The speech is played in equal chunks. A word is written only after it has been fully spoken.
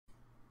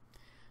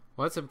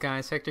What's up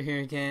guys, Hector here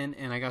again,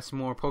 and I got some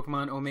more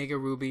Pokemon Omega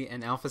Ruby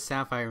and Alpha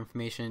Sapphire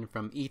information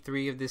from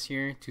E3 of this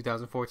year,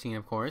 2014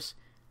 of course,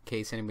 in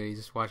case anybody's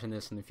just watching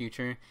this in the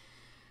future.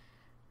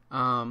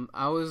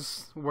 I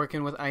was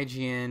working with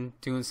IGN,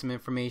 doing some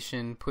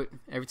information,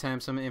 every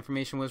time some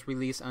information was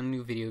released on a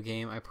new video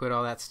game, I put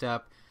all that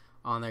stuff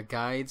on their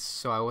guides,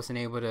 so I wasn't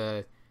able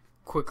to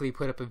quickly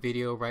put up a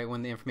video right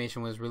when the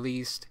information was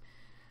released.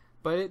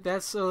 But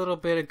that's a little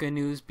bit of good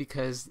news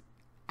because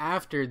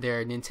after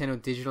their Nintendo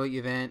Digital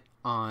event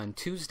on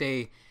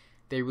Tuesday,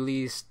 they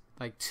released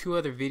like 2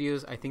 other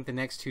videos, I think the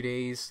next 2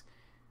 days,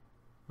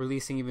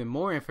 releasing even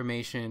more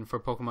information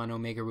for Pokemon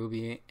Omega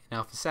Ruby and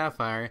Alpha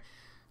Sapphire.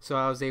 So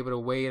I was able to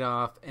weigh it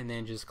off and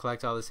then just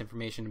collect all this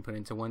information and put it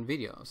into one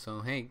video. So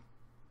hey,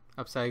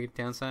 upside,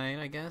 downside,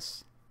 I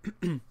guess.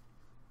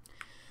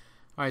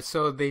 Alright,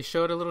 so they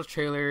showed a little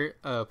trailer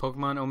of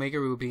Pokemon Omega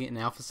Ruby and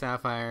Alpha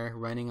Sapphire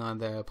running on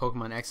the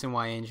Pokemon X and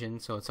Y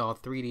engine, so it's all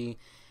 3D,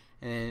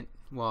 and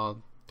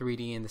well,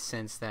 3D in the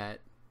sense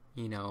that,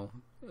 you know,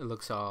 it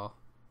looks all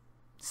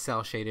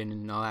cell shaded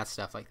and all that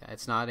stuff like that.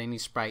 It's not any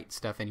sprite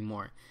stuff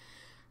anymore.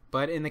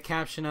 But in the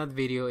caption of the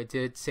video, it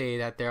did say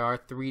that there are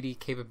 3D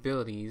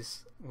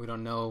capabilities. We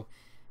don't know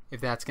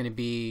if that's going to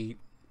be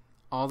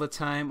all the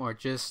time or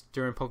just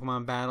during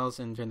Pokemon battles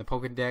and during the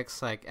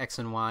Pokedex like X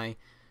and Y.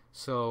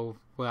 So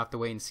we'll have to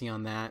wait and see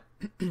on that.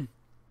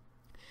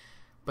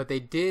 But they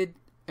did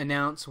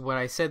announce what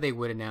I said they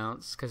would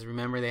announce, because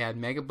remember they had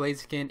Mega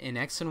Blaziken in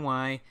X and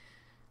Y.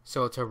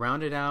 So to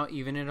round it out,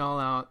 even it all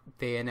out,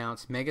 they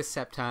announced Mega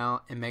Sceptile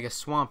and Mega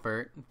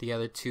Swampert, the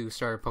other 2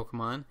 starter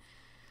Pokemon.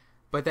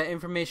 But that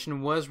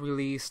information was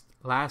released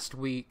last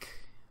week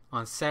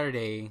on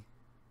Saturday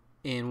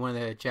in one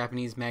of the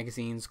Japanese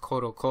magazines,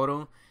 Koro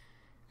Koro.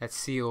 That's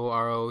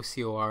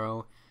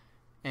C-O-R-O.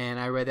 And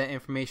I read that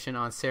information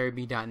on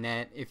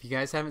Cerebi.net. If you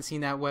guys haven't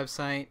seen that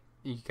website,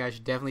 you guys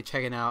should definitely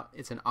check it out.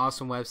 It's an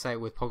awesome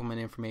website with Pokemon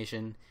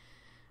information.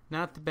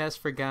 Not the best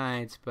for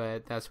guides,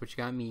 but that's what you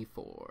got me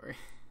for.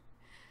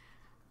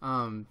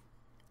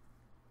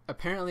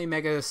 Apparently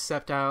Mega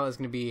Sceptile is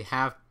going to be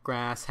half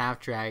grass,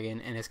 half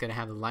dragon, and it's going to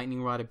have the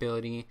lightning rod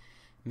ability.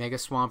 Mega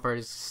Swampert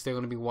is still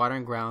going to be water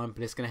and ground,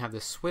 but it's going to have the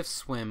swift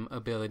swim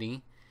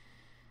ability.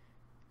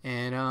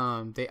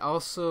 And they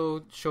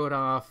also showed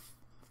off,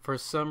 for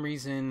some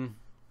reason,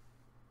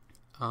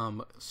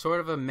 sort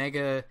of a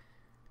Mega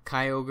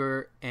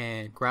Kyogre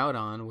and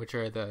Groudon, which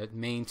are the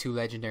main 2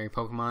 legendary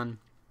Pokemon.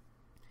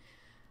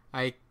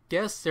 I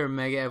guess they're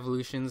Mega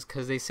Evolutions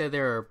because they said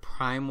there are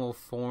primal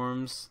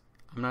forms.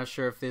 I'm not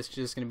sure if this is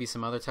just going to be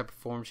some other type of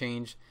form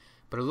change,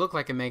 but it looked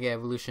like a Mega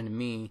Evolution to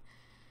me.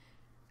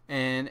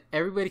 And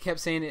everybody kept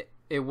saying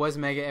it was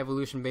Mega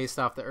Evolution based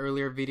off the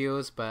earlier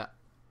videos, but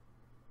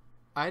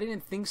I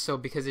didn't think so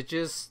because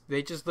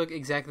they just look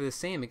exactly the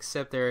same,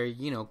 except their,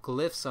 you know,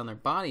 glyphs on their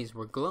bodies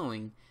were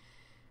glowing.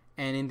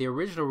 And in the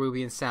original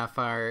Ruby and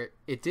Sapphire,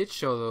 it did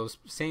show those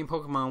same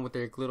Pokemon with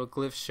their little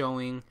glyphs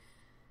showing,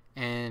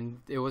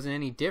 and it wasn't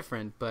any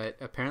different. But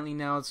apparently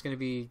now it's going to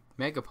be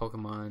Mega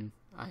Pokemon,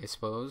 I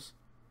suppose.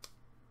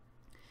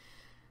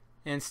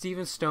 And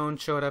Steven Stone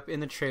showed up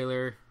in the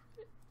trailer.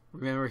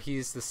 Remember,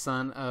 he's the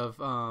son of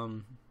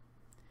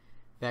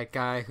that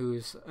guy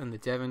who's in the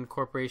Devon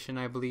Corporation,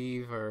 I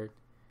believe, or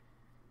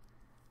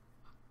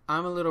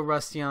I'm a little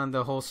rusty on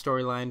the whole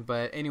storyline,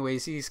 but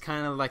anyways, he's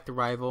kind of like the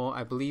rival.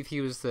 I believe he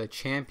was the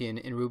champion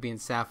in Ruby and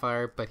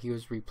Sapphire, but he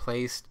was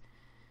replaced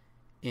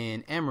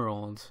in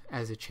Emerald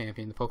as a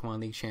champion, the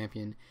Pokemon League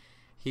champion.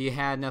 He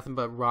had nothing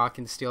but rock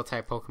and steel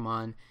type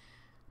Pokemon,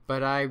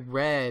 but I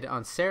read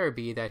on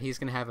Cerebi that he's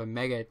going to have a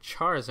Mega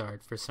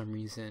Charizard for some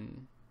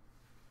reason,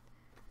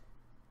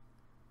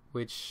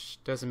 which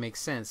doesn't make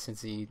sense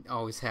since he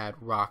always had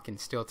rock and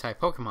steel type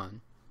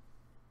Pokemon.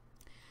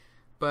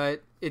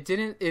 But it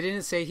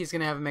didn't say he's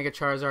going to have a Mega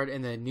Charizard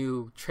in the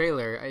new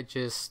trailer. It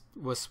just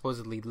was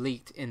supposedly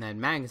leaked in that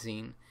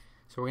magazine.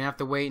 So we're going to have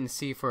to wait and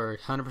see for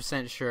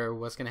 100% sure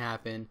what's going to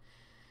happen.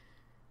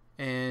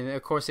 And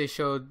of course they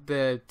showed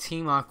the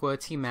Team Aqua,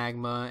 Team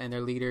Magma, and their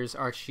leaders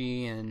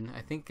Archie and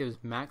I think it was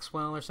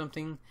Maxwell or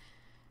something.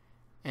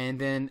 And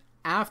then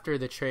after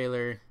the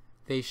trailer,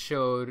 they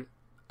showed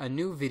a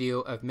new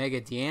video of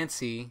Mega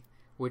Diancie,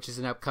 which is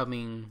an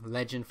upcoming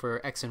legend for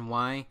X and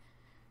Y.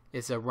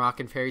 It's a rock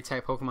and fairy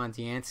type Pokemon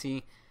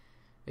Diancie.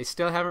 They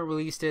still haven't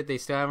released it. They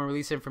still haven't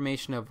released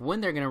information of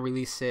when they're going to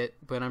release it,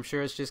 but I'm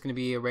sure it's just going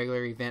to be a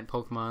regular event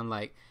Pokemon.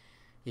 Like,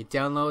 you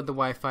download the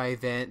Wi-Fi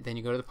event, then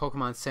you go to the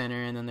Pokemon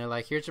Center, and then they're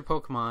like, here's your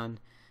Pokemon.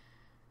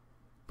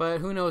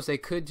 But who knows, they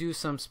could do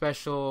some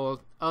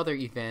special other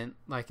event.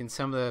 Like in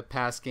some of the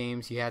past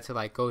games, you had to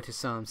like go to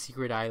some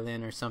secret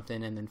island or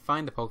something and then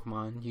find the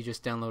Pokemon. You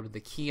just downloaded the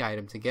key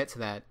item to get to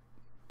that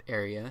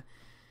area.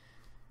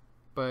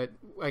 But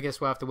I guess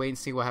we'll have to wait and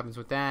see what happens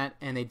with that.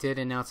 And they did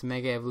announce a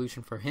Mega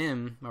Evolution for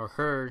him or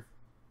her.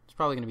 It's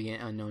probably going to be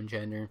an unknown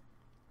gender.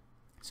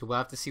 So we'll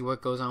have to see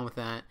what goes on with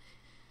that.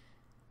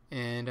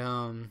 And,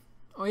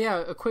 oh yeah,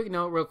 a quick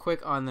note real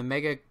quick on the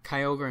Mega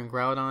Kyogre and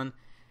Groudon.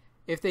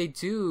 If they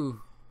do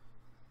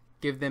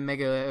give them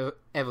Mega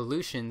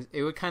Evolutions,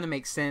 it would kind of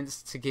make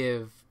sense to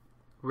give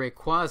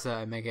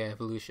Rayquaza a Mega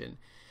Evolution.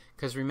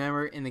 Because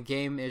remember, in the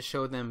game, it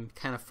showed them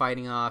kind of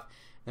fighting off,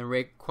 then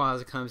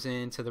Rayquaza comes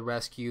in to the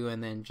rescue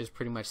and then just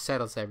pretty much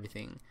settles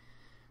everything.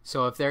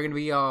 So if they're going to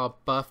be all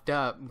buffed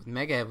up with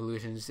Mega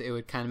Evolutions, it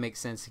would kind of make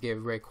sense to give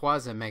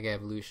Rayquaza a Mega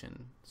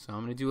Evolution. So I'm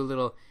going to do a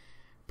little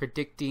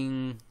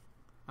predicting,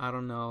 I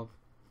don't know,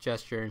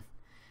 gesture.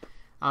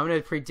 I'm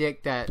going to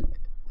predict that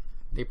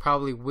they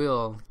probably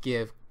will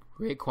give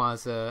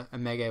Rayquaza a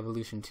Mega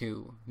Evolution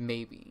too,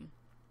 maybe.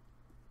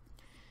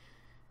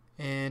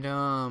 And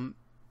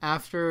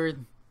after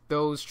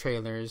those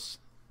trailers,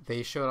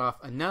 they showed off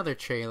another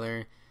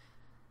trailer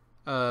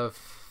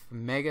of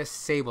Mega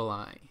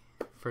Sableye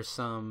for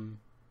some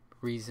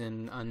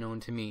reason unknown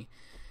to me.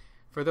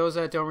 For those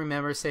that don't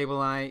remember,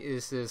 Sableye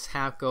is this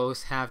half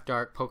ghost, half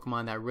dark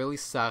Pokemon that really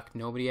sucked.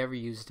 Nobody ever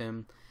used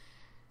him.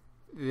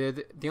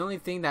 The only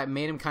thing that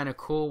made him kind of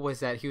cool was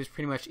that he was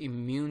pretty much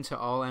immune to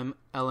all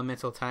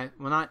elemental types.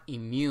 Well, not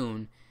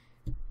immune.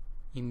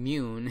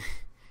 Immune.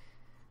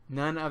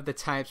 None of the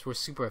types were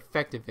super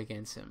effective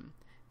against him.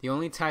 The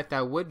only type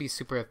that would be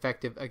super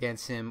effective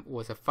against him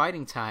was a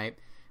fighting type,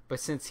 but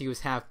since he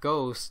was half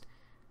ghost,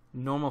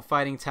 normal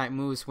fighting type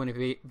moves wouldn't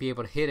be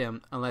able to hit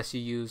him unless you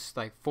use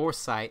like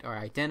Foresight or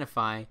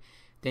Identify.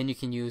 Then you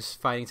can use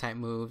fighting type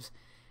moves.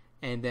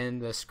 And then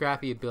the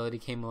Scrappy ability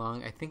came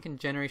along, I think in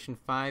Generation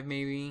 5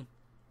 maybe,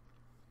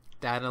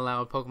 that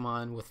allowed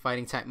Pokemon with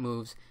fighting type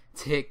moves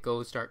to hit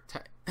Ghost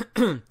type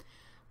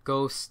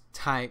Ghost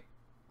type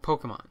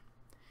Pokemon.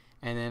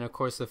 And then of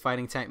course the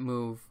fighting type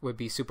move would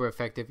be super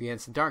effective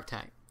against the Dark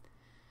type.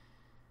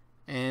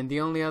 And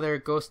the only other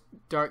Ghost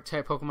Dark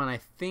type Pokemon I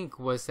think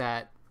was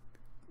that,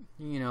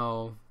 you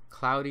know,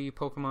 cloudy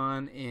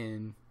Pokemon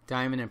in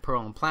Diamond and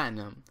Pearl and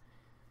Platinum.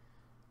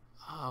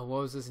 What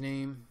was his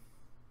name?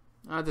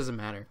 It doesn't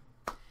matter.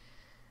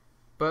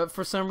 But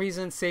for some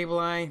reason,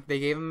 Sableye, they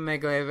gave him a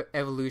Mega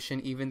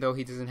Evolution even though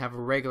he doesn't have a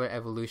regular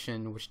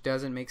evolution, which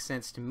doesn't make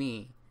sense to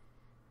me.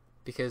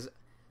 Because,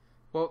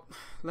 well,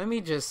 let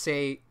me just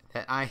say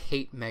that I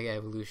hate Mega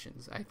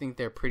Evolutions. I think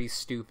they're pretty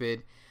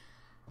stupid.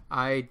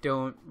 I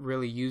don't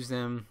really use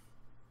them.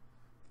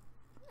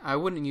 I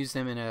wouldn't use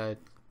them in a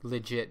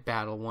legit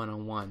battle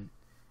one-on-one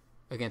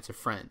against a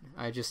friend.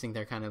 I just think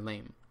they're kind of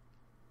lame.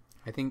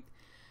 I think,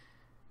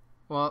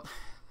 well,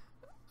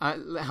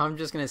 I'm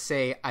just going to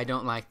say I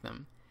don't like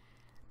them.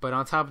 But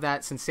on top of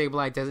that, since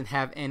Sableye doesn't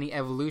have any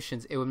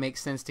evolutions, it would make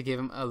sense to give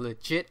him a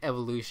legit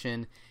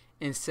evolution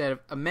instead of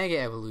a Mega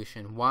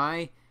Evolution.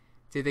 Why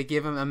did they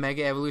give him a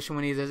Mega Evolution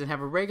when he doesn't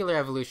have a regular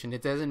evolution?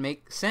 It doesn't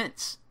make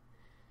sense.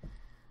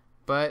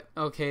 But,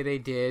 okay, they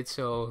did.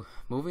 So,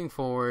 moving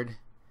forward,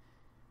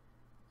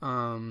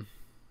 well,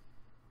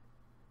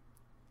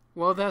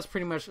 that's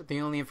pretty much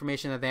the only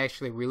information that they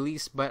actually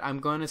released, but I'm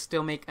going to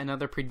still make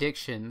another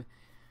prediction.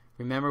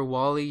 Remember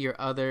Wally, your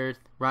other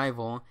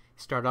rival,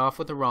 start off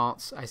with the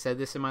Ralts. I said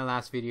this in my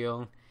last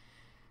video.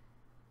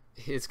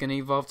 It's going to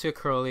evolve to a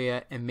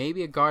Curlia and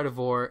maybe a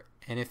Gardevoir,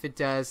 and if it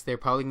does, they're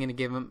probably going to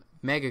give him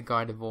Mega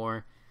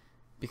Gardevoir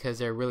because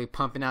they're really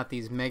pumping out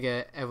these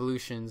Mega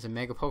Evolutions and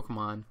Mega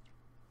Pokemon.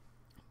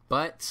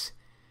 But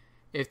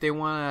if they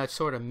want to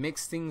sort of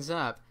mix things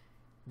up,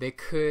 they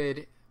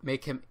could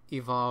make him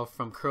evolve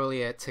from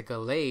Curlia to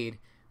Gallade,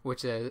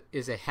 which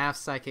is a half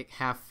psychic,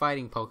 half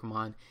fighting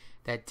Pokemon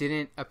that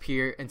didn't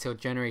appear until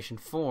Generation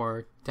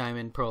 4,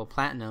 Diamond, Pearl,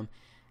 Platinum,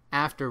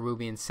 after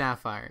Ruby and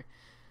Sapphire.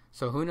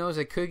 So who knows,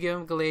 they could give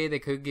him Gallade, they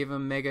could give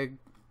him Mega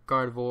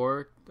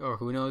Gardevoir, or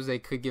who knows, they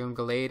could give him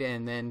Gallade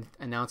and then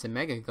announce a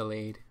Mega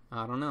Gallade.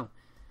 I don't know.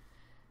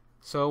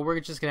 So we're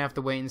just going to have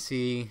to wait and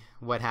see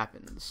what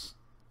happens.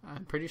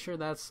 I'm pretty sure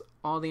that's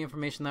all the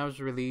information that was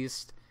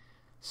released.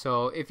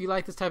 So if you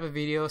like this type of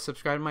video,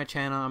 subscribe to my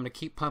channel. I'm going to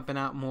keep pumping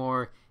out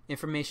more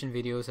information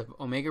videos of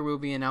Omega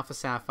Ruby and Alpha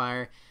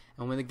Sapphire.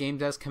 And when the game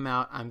does come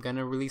out, I'm going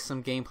to release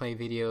some gameplay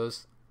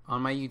videos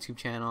on my YouTube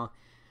channel.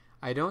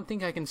 I don't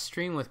think I can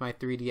stream with my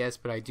 3DS,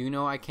 but I do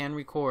know I can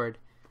record.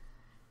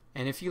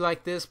 And if you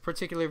like this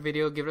particular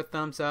video, give it a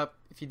thumbs up.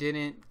 If you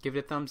didn't, give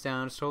it a thumbs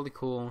down. It's totally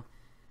cool.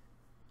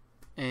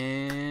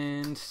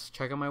 And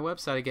check out my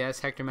website, I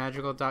guess,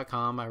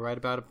 hectormagical.com. I write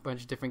about a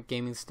bunch of different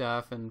gaming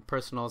stuff and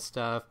personal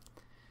stuff.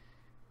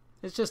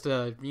 It's just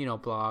a,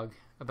 blog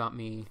about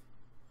me,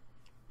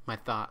 my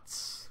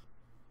thoughts,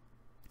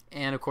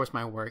 and of course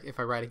my work. If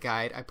I write a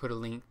guide, I put a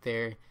link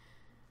there.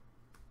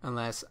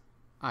 Unless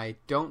I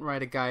don't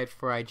write a guide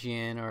for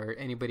IGN or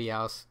anybody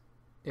else.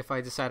 If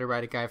I decide to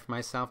write a guide for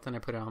myself, then I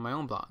put it on my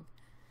own blog.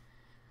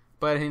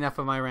 But enough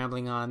of my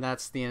rambling on.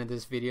 That's the end of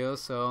this video,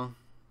 so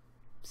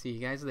see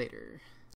you guys later.